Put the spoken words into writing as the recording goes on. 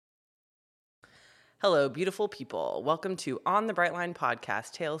Hello, beautiful people. Welcome to On the Bright Line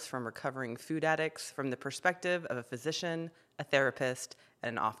podcast, Tales from Recovering Food Addicts from the perspective of a physician, a therapist, and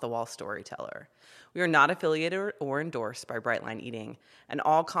an off-the-wall storyteller. We are not affiliated or endorsed by Brightline Eating, and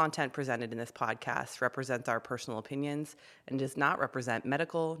all content presented in this podcast represents our personal opinions and does not represent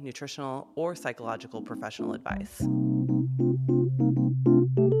medical, nutritional, or psychological professional advice.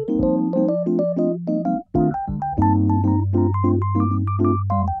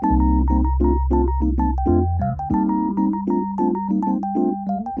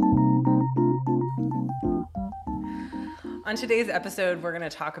 On today's episode, we're going to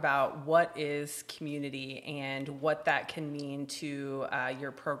talk about what is community and what that can mean to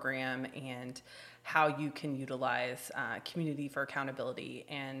your program and how you can utilize community for accountability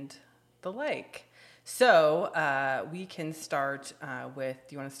and the like. So we can start with,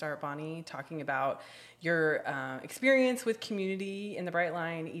 do you want to start, Bonnie, talking about your experience with community in the Bright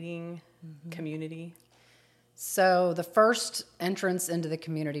Line Eating community? So the first entrance into the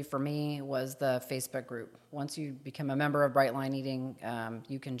community for me was the Facebook group. Once you become a member of Bright Line Eating,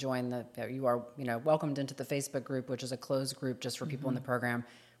 you can join you are welcomed into the Facebook group, which is a closed group just for people in the program,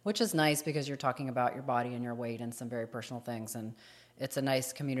 which is nice because you're talking about your body and your weight and some very personal things. And it's a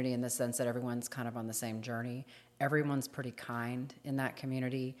nice community in the sense that everyone's kind of on the same journey. Everyone's pretty kind in that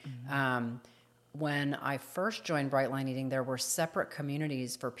community. When I first joined Bright Line Eating, there were separate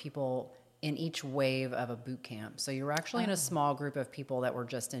communities for people in each wave of a boot camp. So you were actually in a small group of people that were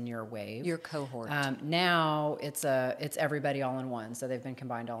just in your wave. Your cohort. Now it's everybody all in one. So they've been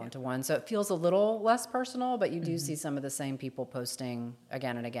combined all into one. So it feels a little less personal, but you do see some of the same people posting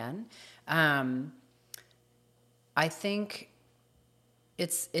again and again. I think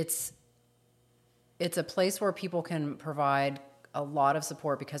it's a place where people can provide a lot of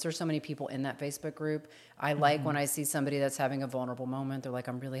support because there's so many people in that Facebook group. I like when I see somebody that's having a vulnerable moment. They're like,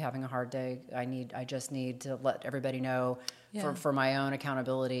 I'm really having a hard day. I just need to let everybody know for my own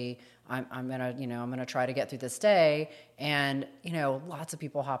accountability. I'm gonna try to get through this day. And lots of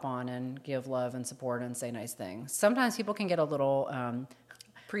people hop on and give love and support and say nice things. Sometimes people can get a little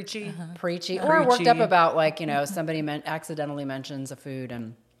preachy or worked up about somebody accidentally mentions a food,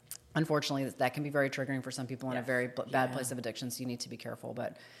 and unfortunately, that can be very triggering for some people in a very bad place of addiction, so you need to be careful.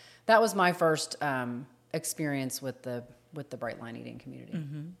 But that was my first experience with the Bright Line Eating community.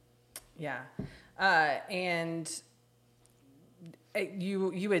 Yeah, and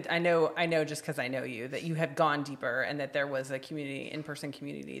you would I know just because I know you that you had gone deeper and that there was a in-person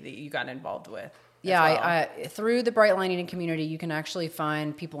community that you got involved with. Yeah, well. I through the Bright Line Eating community, you can actually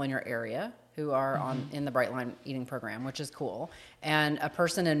find people in your area who are in the Bright Line Eating program, which is cool. And a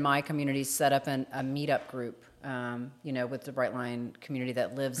person in my community set up a meetup group, with the Bright Line community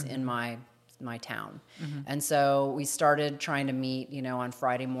that lives in my town. And so we started trying to meet, on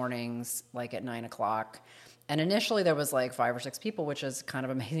Friday mornings, like at 9:00. And initially there was like 5 or 6 people, which is kind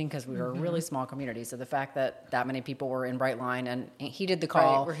of amazing because we were a really small community. So the fact that many people were in Bright Line and he did the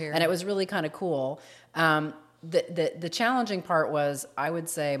call, and it was really kind of cool. The challenging part was, I would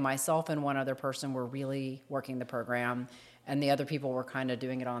say myself and one other person were really working the program, and the other people were kind of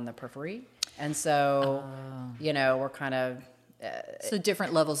doing it on the periphery. And so, we're kind of... So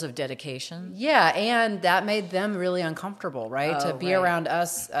different levels of dedication. Yeah, and that made them really uncomfortable, right? To be around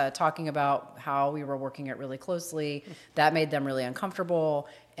us talking about how we were working it really closely, that made them really uncomfortable.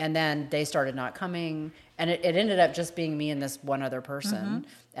 And then they started not coming, and it ended up just being me and this one other person.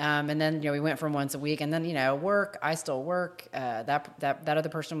 And then we went from once a week, and then work. I still work. That other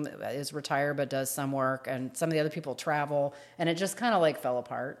person is retired but does some work, and some of the other people travel, and it just kind of fell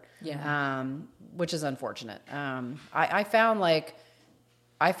apart. Yeah. Which is unfortunate. I found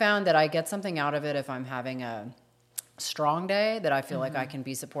that I get something out of it if I'm having a strong day, that I feel like I can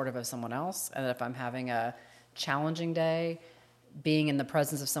be supportive of someone else, and if I'm having a challenging day, being in the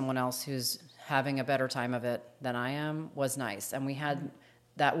presence of someone else who's having a better time of it than I am was nice. And we had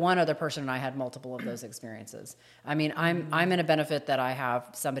that one other person, and I had multiple of those experiences. I mean, I'm in a benefit that I have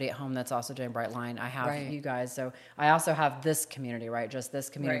somebody at home that's also doing Bright Line. I have you guys. So I also have this community, right? Just this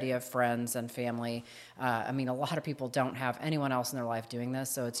community of friends and family. A lot of people don't have anyone else in their life doing this.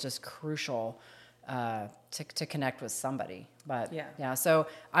 So it's just crucial to connect with somebody. But so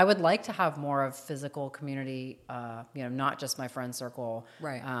I would like to have more of physical community, not just my friend circle,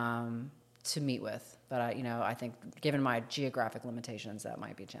 to meet with. But I think given my geographic limitations, that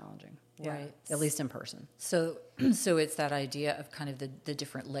might be challenging. Right. At least in person. So it's that idea of kind of the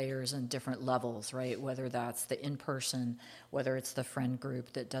different layers and different levels, right? Whether that's the in-person, whether it's the friend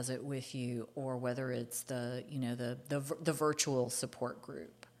group that does it with you, or whether it's the virtual support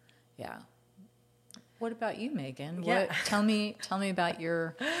group. Yeah. What about you, Meagan? Yeah. Tell me about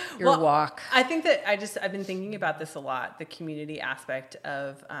your Well, walk. I think that I've been thinking about this a lot, the community aspect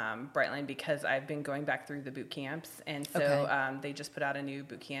of Brightline, because I've been going back through the boot camps. And so they just put out a new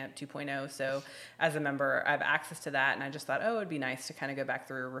boot camp 2.0. So as a member, I have access to that. And I just thought, it would be nice to kind of go back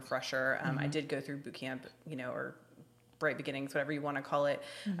through a refresher. I did go through boot camp, or bright beginnings, whatever you want to call it,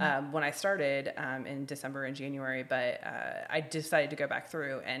 when I started in December and January, but I decided to go back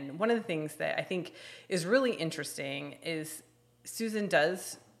through. And one of the things that I think is really interesting is Susan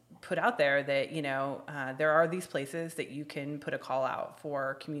does put out there that, there are these places that you can put a call out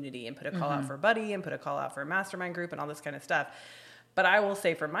for community and put a call out for buddy and put a call out for a mastermind group and all this kind of stuff. But I will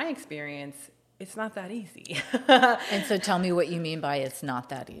say from my experience, it's not that easy. And so tell me what you mean by it's not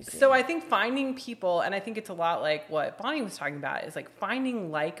that easy. So I think finding people, and I think it's a lot like what Bonnie was talking about, is like finding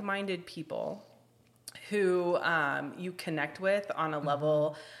like-minded people who you connect with on a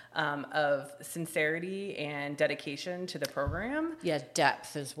level of sincerity and dedication to the program. Yeah,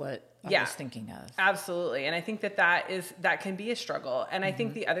 depth is what I was thinking of. Absolutely. And I think that can be a struggle. And I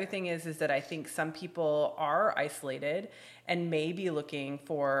think the other thing is that I think some people are isolated and may be looking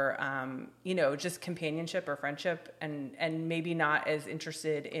for, just companionship or friendship and maybe not as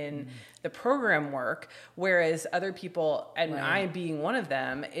interested in the program work. Whereas other people, and I being one of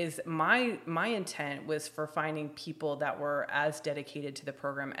them, is my intent was for finding people that were as dedicated to the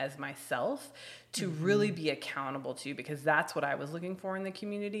program as myself to really be accountable to, because that's what I was looking for in the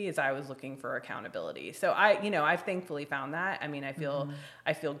community. Is I was looking for accountability. So I've thankfully found that. I mean, I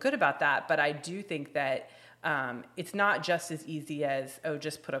feel good about that, but I do think that it's not just as easy as,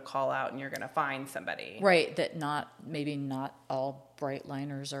 just put a call out and you're going to find somebody. Right. That maybe not all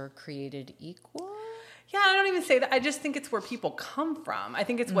Brightliners are created equal. Yeah, I don't even say that. I just think it's where people come from. I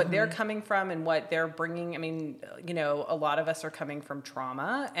think it's what they're coming from and what they're bringing. I mean, a lot of us are coming from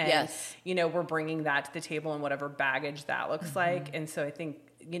trauma, and, we're bringing that to the table and whatever baggage that looks like. And so I think,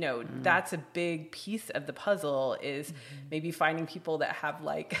 that's a big piece of the puzzle is maybe finding people that have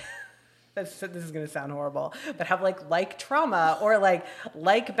this is going to sound horrible, but have like trauma or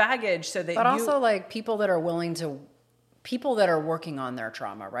like baggage, so that also like people that are willing to, people that are working on their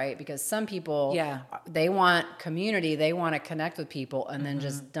trauma, right? Because some people, they want community, they want to connect with people and then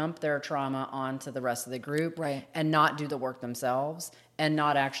just dump their trauma onto the rest of the group, right, and not do the work themselves and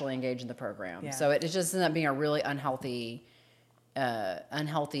not actually engage in the program. Yeah. So it just ends up being a really unhealthy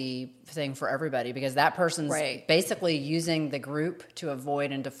thing for everybody, because that person's basically using the group to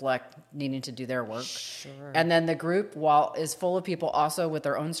avoid and deflect needing to do their work. Sure. And then the group, while is full of people also with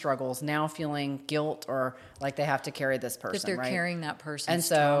their own struggles, now feeling guilt or like they have to carry this person, that they're carrying that person's and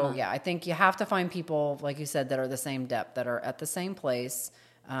so trauma. I think you have to find people, like you said, that are the same depth, that are at the same place.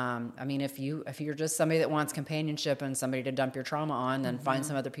 I mean, if you're just somebody that wants companionship and somebody to dump your trauma on, then find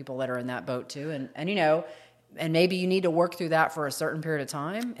some other people that are in that boat too. And maybe you need to work through that for a certain period of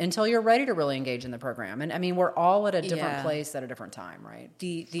time until you're ready to really engage in the program. And I mean, we're all at a different place at a different time, right?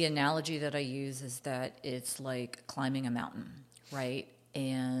 The analogy that I use is that it's like climbing a mountain, right?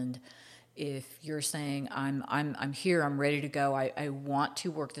 And if you're saying I'm here, I'm ready to go, I want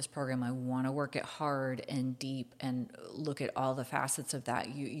to work this program, I want to work it hard and deep and look at all the facets of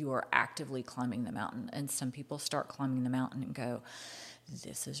that, you are actively climbing the mountain. And some people start climbing the mountain and go,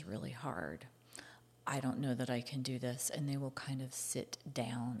 this is really hard, I don't know that I can do this, and they will kind of sit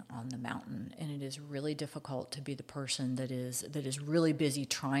down on the mountain. And it is really difficult to be the person that is really busy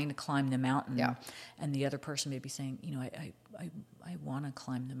trying to climb the mountain, and the other person may be saying, I want to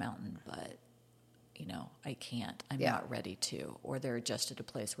climb the mountain, but I can't. I'm not ready to. Or they're just at a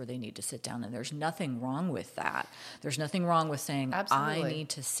place where they need to sit down, and there's nothing wrong with that. There's nothing wrong with saying, I need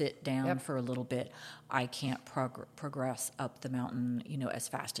to sit down for a little bit. I can't progress up the mountain, as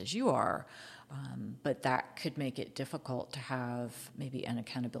fast as you are. But that could make it difficult to have maybe an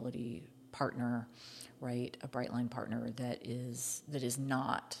accountability partner, right? A Brightline partner that is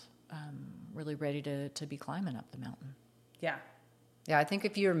not really ready to be climbing up the mountain. Yeah. Yeah, I think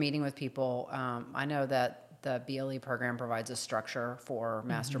if you're meeting with people, I know that the BLE program provides a structure for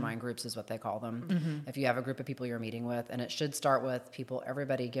mastermind groups, is what they call them. If you have a group of people you're meeting with, and it should start with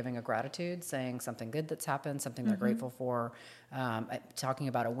everybody giving a gratitude, saying something good that's happened, something they're grateful for, talking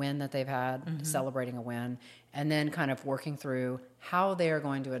about a win that they've had, celebrating a win, and then kind of working through how they are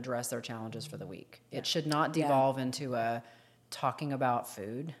going to address their challenges for the week. It should not devolve into a talking about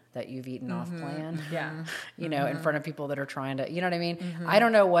food that you've eaten off plan, in front of people that are trying to, you know what I mean? I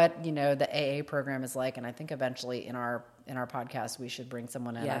don't know what, the AA program is like. And I think eventually in our in our podcast, we should bring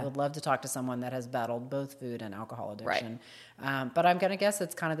someone in. Yeah. I would love to talk to someone that has battled both food and alcohol addiction. Right. But I'm going to guess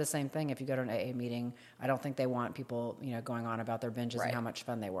it's kind of the same thing. If you go to an AA meeting, I don't think they want people, going on about their binges and how much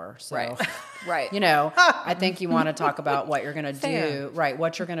fun they were. So, Right. I think you want to talk about what you're going to do, right?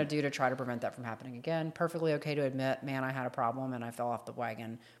 What you're going to do to try to prevent that from happening again. Perfectly okay to admit, man, I had a problem and I fell off the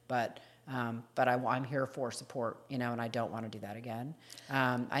wagon, but I'm here for support, and I don't want to do that again.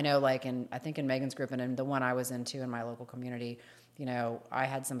 I know, I think in Meagan's group and in the one I was into in my local community, I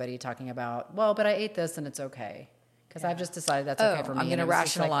had somebody talking about, well, but I ate this and it's okay. Because I've just decided that's okay for me. I'm going to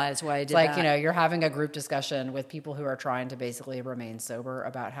rationalize why I did that. that. You're having a group discussion with people who are trying to basically remain sober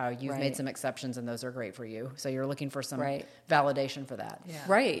about how you've made some exceptions and those are great for you. So you're looking for some validation for that. Yeah.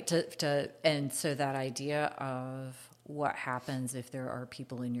 Right. And so that idea of what happens if there are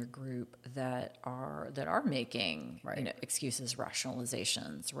people in your group that are making excuses,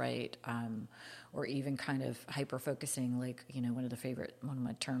 rationalizations, right? Or even kind of hyper focusing, one of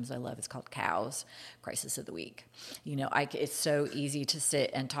my terms I love is called COWS, crisis of the week. It's so easy to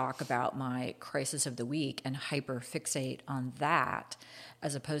sit and talk about my crisis of the week and hyper fixate on that,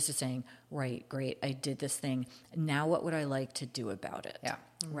 as opposed to saying, right, great, I did this thing. Now what would I like to do about it? Yeah.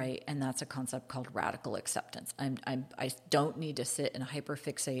 Right. And that's a concept called radical acceptance. I don't need to sit and hyper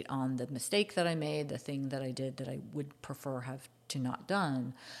fixate on the mistake that I made, the thing that I did that I would prefer have to not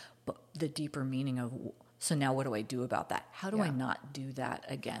done, but the deeper meaning of, so now what do I do about that? How do I not do that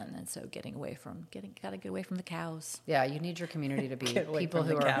again? And so gotta get away from the cows. Yeah, you need your community to be people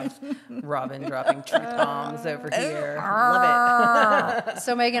who are Robin dropping truth bombs over here. Love it.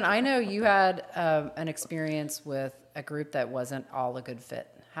 So Meagan, I know you had an experience with a group that wasn't all a good fit.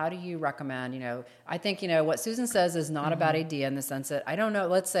 How do you recommend, I think, what Susan says is not a bad idea in the sense that, I don't know,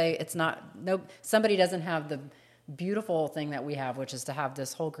 let's say it's not, somebody doesn't have the beautiful thing that we have, which is to have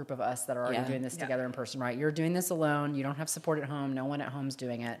this whole group of us that are already doing this together in person, right? You're doing this alone. You don't have support at home. No one at home's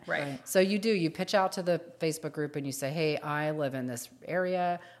doing it. Right. So you pitch out to the Facebook group and you say, hey, I live in this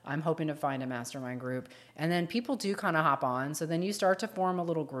area. I'm hoping to find a mastermind group. And then people do kind of hop on. So then you start to form a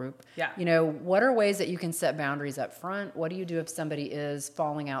little group. Yeah. What are ways that you can set boundaries up front? What do you do if somebody is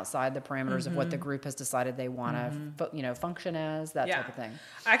falling outside the parameters of what the group has decided they want to, function as, that type of thing?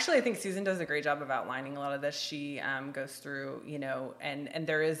 Actually, I think Susan does a great job of outlining a lot of this. She goes through, and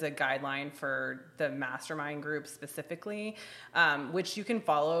there is a guideline for the mastermind group specifically, which you can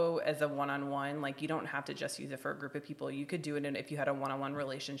follow as a one-on-one. You don't have to just use it for a group of people. You could do it if you had a one-on-one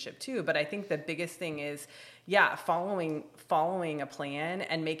relationship too. But I think the biggest thing is, following a plan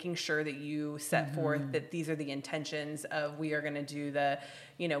and making sure that you set forth that these are the intentions of, we are going to do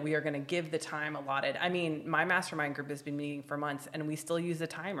we are going to give the time allotted. I mean, my mastermind group has been meeting for months and we still use a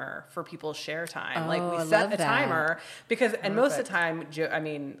timer for people's share time. We set a timer because, and most of the time,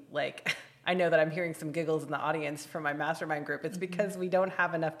 I know that I'm hearing some giggles in the audience from my mastermind group. It's because we don't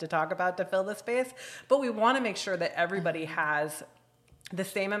have enough to talk about to fill the space, but we want to make sure that everybody has the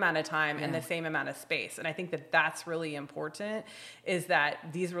same amount of time and the same amount of space. And I think that that's really important, is that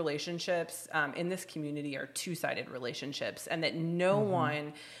these relationships in this community are two-sided relationships, and that no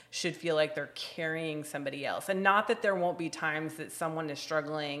one should feel like they're carrying somebody else. And not that there won't be times that someone is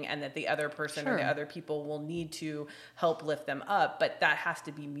struggling and that the other person or the other people will need to help lift them up, but that has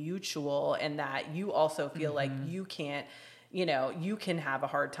to be mutual, and that you also feel like you can't, you can have a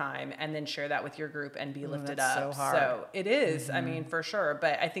hard time and then share that with your group and be lifted up. So hard. So it is, I mean, for sure.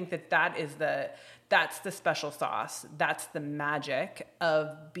 But I think that's the special sauce. That's the magic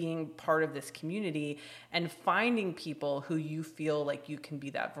of being part of this community and finding people who you feel like you can be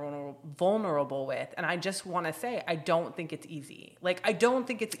that vulnerable with. And I just want to say, I don't think it's easy. I don't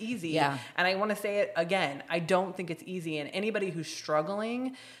think it's easy. Yeah. And I want to say it again. I don't think it's easy. And anybody who's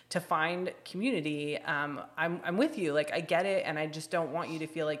struggling to find community, I'm with you. I get it. And I just don't want you to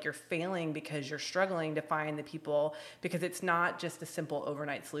feel like you're failing because you're struggling to find the people, because it's not just a simple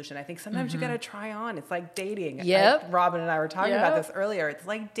overnight solution. I think sometimes you got to try on. It's like dating. Yep. Robin and I were talking about this earlier. It's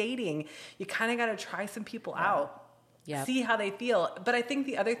like dating. You kind of got to try some people out, see how they feel. But I think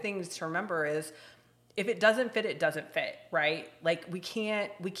the other thing to remember is, if it doesn't fit, it doesn't fit, right? We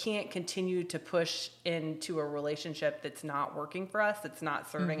can't continue to push into a relationship that's not working for us, that's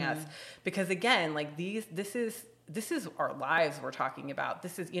not serving us, because again, this is our lives we're talking about.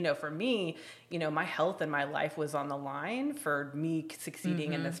 This is, for me, my health and my life was on the line for me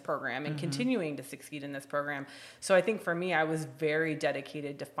succeeding in this program and continuing to succeed in this program. So I think for me, I was very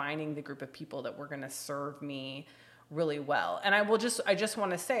dedicated to finding the group of people that were going to serve me really well. And I just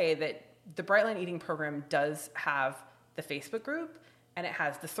want to say that the Bright Line Eating program does have the Facebook group, and it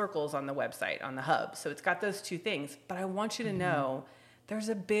has the circles on the website, on the hub. So it's got those two things. But I want you to know there's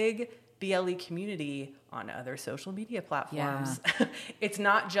a big BLE community on other social media platforms. Yeah. It's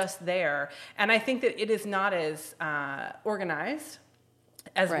not just there. And I think that it is not as organized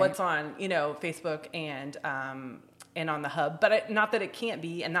as what's on, Facebook and on the hub, but not that it can't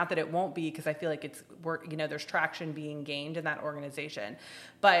be, and not that it won't be, because I feel like there's traction being gained in that organization.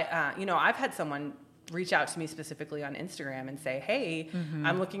 But I've had someone reach out to me specifically on Instagram and say, hey,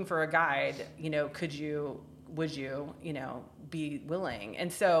 I'm looking for a guide, would you be willing?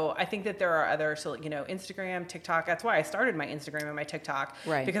 And so I think that there are other, Instagram, TikTok. That's why I started my Instagram and my TikTok,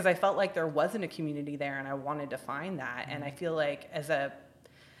 because I felt like there wasn't a community there, and I wanted to find that. And I feel like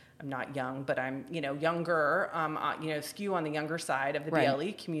I'm not young, but I'm, younger, skew on the younger side of the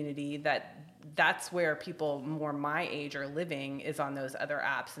BLE community, that's where people more my age are living, is on those other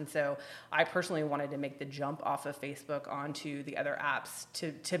apps. And so I personally wanted to make the jump off of Facebook onto the other apps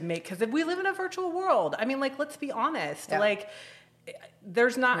to make, because we live in a virtual world. I mean, let's be honest,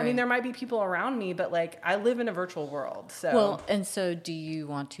 there's not, I mean, there might be people around me, but I live in a virtual world. So, well, and so do you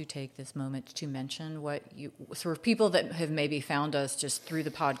want to take this moment to mention what sort of people that have maybe found us just through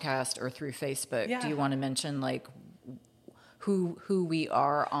the podcast or through Facebook? Yeah. Do you want to mention who we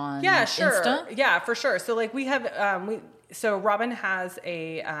are on Insta? Yeah, for sure. So we have, so Robin has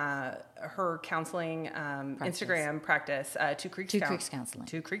her counseling Instagram practice, Two Creeks Counseling.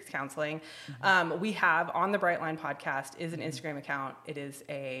 Two Creeks Counseling. We have on the Brightline podcast is an Instagram account.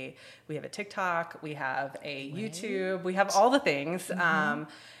 We have a TikTok, we have a YouTube, we have all the things. And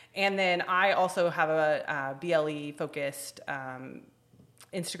then I also have a BLE focused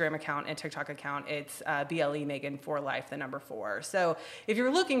Instagram account and TikTok account. It's BLE Meagan for life, the number 4. So if you're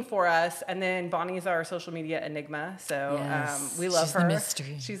looking for us, and then Bonny's our social media enigma. So we love her. She's the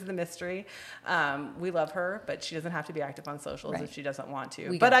mystery. She's the mystery. We love her, but she doesn't have to be active on socials if she doesn't want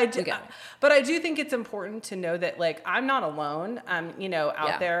to. But I do think it's important to know that I'm not alone.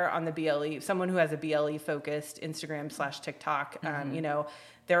 Out there on the BLE, someone who has a BLE focused Instagram/TikTok.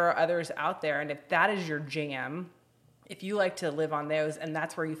 There are others out there, and if that is your jam, if you like to live on those and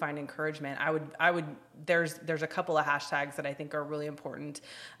that's where you find encouragement, I would there's a couple of hashtags that I think are really important.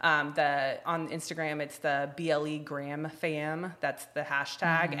 On Instagram, it's the BLE Gram Fam. That's the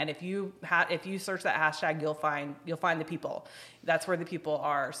hashtag. And if you search that hashtag, you'll find the people. That's where the people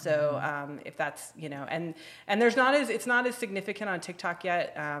are. So if that's, and it's not as significant on TikTok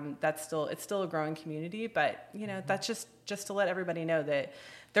yet. It's still a growing community, but that's just to let everybody know that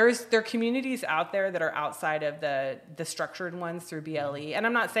there are communities out there that are outside of the structured ones through BLE. And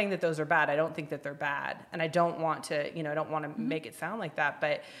I'm not saying that those are bad. I don't think that they're bad. And I don't want to, make it sound like that,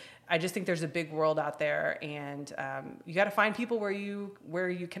 but I just think there's a big world out there, and you got to find people where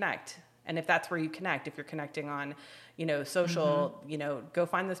you connect. And if that's where you connect, if you're connecting on, social, go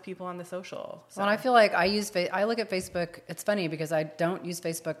find those people on the social. So. Well, I feel like I look at Facebook. It's funny because I don't use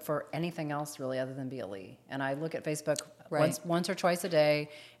Facebook for anything else really other than BLE. And I look at Facebook once or twice a day,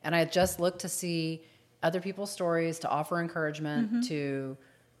 and I just look to see other people's stories, to offer encouragement, to,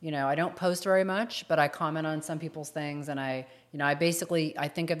 I don't post very much, but I comment on some people's things, and I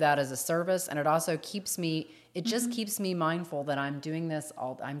think of that as a service, and it also keeps me. It just keeps me mindful that I'm doing this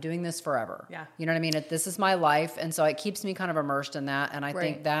forever. Yeah. You know what I mean? This is my life. And so it keeps me kind of immersed in that. And I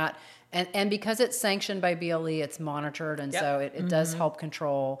think that, and because it's sanctioned by BLE, it's monitored. And so it does help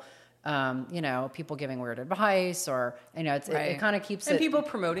control, people giving weird advice, or, it kind of keeps and people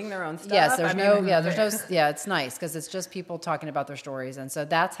promoting their own stuff. Yes, it's nice because it's just people talking about their stories. And so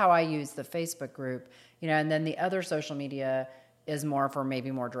that's how I use the Facebook group, and then the other social media is more for maybe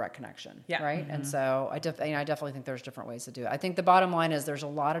more direct connection, right? And so I definitely think there's different ways to do it. I think the bottom line is there's a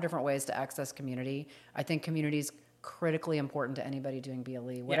lot of different ways to access community. I think community is critically important to anybody doing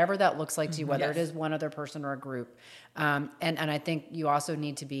BLE, whatever that looks like to you, whether it is one other person or a group. And I think you also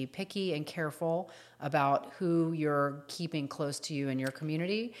need to be picky and careful about who you're keeping close to you in your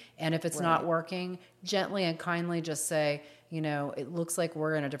community. And if it's not working, gently and kindly just say, it looks like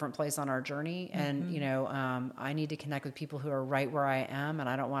we're in a different place on our journey, and I need to connect with people who are right where I am, and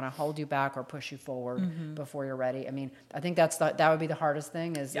I don't want to hold you back or push you forward before you're ready. I mean, I think that would be the hardest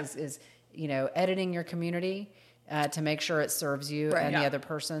thing is editing your community to make sure it serves you and the other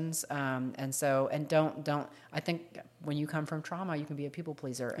persons. And don't. I think when you come from trauma, you can be a people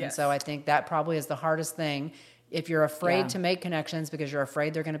pleaser, and so I think that probably is the hardest thing. If you're afraid to make connections because you're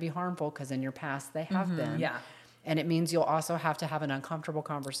afraid they're going to be harmful, because in your past they have been. Yeah. And it means you'll also have to have an uncomfortable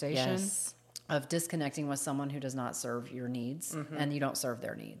conversation of disconnecting with someone who does not serve your needs and you don't serve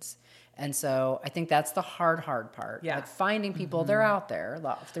their needs. And so I think that's the hard part. Yeah. Like finding people, they're out there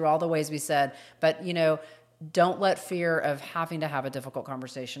through all the ways we said. But, don't let fear of having to have a difficult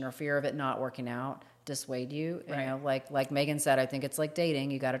conversation or fear of it not working out dissuade you. Right. You know, like Meagan said, I think it's like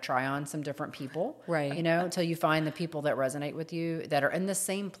dating. You got to try on some different people, Right. You know, until you find the people that resonate with you, that are in the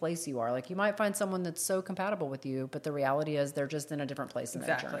same place you are. Like you might find someone that's so compatible with you, but the reality is they're just in a different place in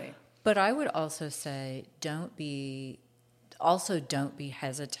their journey. But I would also say don't be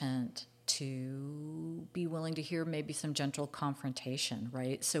hesitant to be willing to hear maybe some gentle confrontation,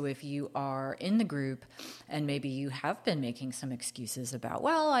 right? So if you are in the group and maybe you have been making some excuses about,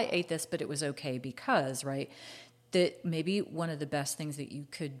 well, I ate this, but it was okay because, right? That maybe one of the best things that you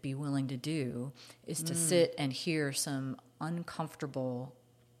could be willing to do is to sit and hear some uncomfortable,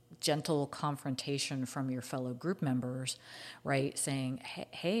 gentle confrontation from your fellow group members, right? Saying,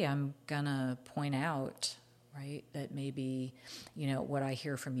 hey, I'm gonna point out, right, that maybe, you know, what I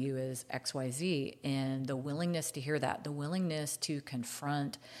hear from you is XYZ, and the willingness to hear that, the willingness to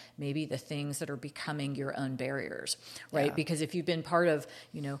confront maybe the things that are becoming your own barriers, right? Yeah. Because if you've been part of,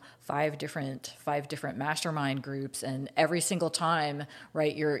 you know, five different mastermind groups, and every single time,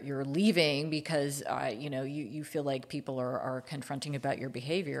 right, you're leaving because, you know, you feel like people are confronting about your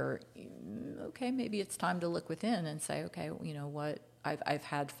behavior, okay, maybe it's time to look within and say, okay, you know what, I've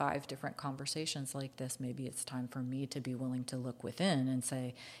had 5 different conversations like this. Maybe it's time for me to be willing to look within and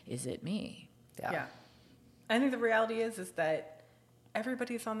say, is it me? Yeah. I think the reality is that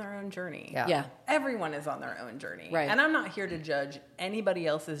everybody's on their own journey. Yeah. Everyone is on their own journey. Right. And I'm not here to judge anybody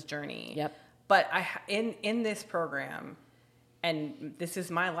else's journey. Yep. But in this program, and this is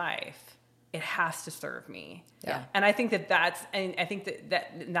my life, it has to serve me. Yeah. And I think I think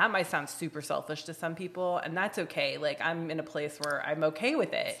that might sound super selfish to some people, and that's okay. Like I'm in a place where I'm okay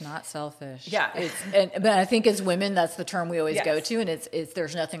with it. It's not selfish. Yeah. But I think as women, that's the term we always Yes. go to, and it's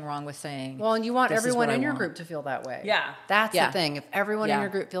there's nothing wrong with saying. Well, and you want this is everyone what I in your want. group to feel that way. Yeah. That's Yeah. the thing. If everyone in Yeah. your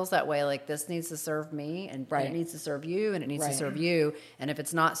group feels that way, like this needs to serve me and Right. it needs to serve you and it needs to Right. serve you. And if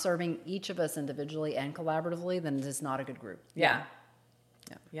it's not serving each of us individually and collaboratively, then it's not a good group. Yeah.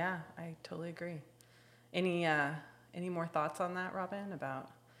 Yeah. Yeah, I totally agree. Any more thoughts on that, Robin, about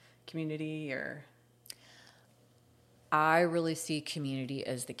community or? I really see community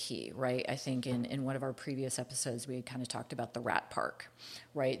as the key, right? I think in one of our previous episodes, we had kind of talked about the rat park,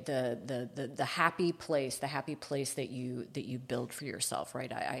 right? The happy place that you build for yourself,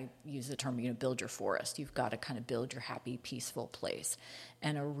 right? I use the term, build your forest. You've got to kind of build your happy, peaceful place.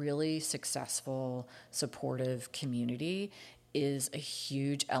 And a really successful, supportive community is a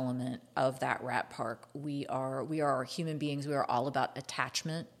huge element of that rat park. We are human beings. We are all about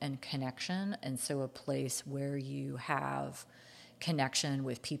attachment and connection. And so a place where you have connection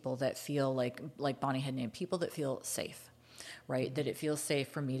with people that feel like Bonny had named, people that feel safe, right? That it feels safe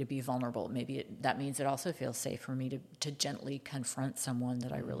for me to be vulnerable. Maybe that means it also feels safe for me to gently confront someone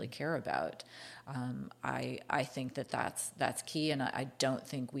that I really care about. I think that's key, and I don't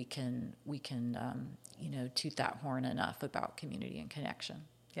think we can toot that horn enough about community and connection.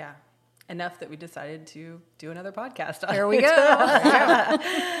 Yeah. Enough that we decided to do another podcast on There we it. go.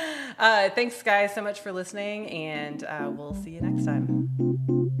 Thanks, guys, so much for listening, and we'll see you next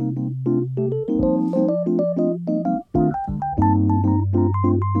time.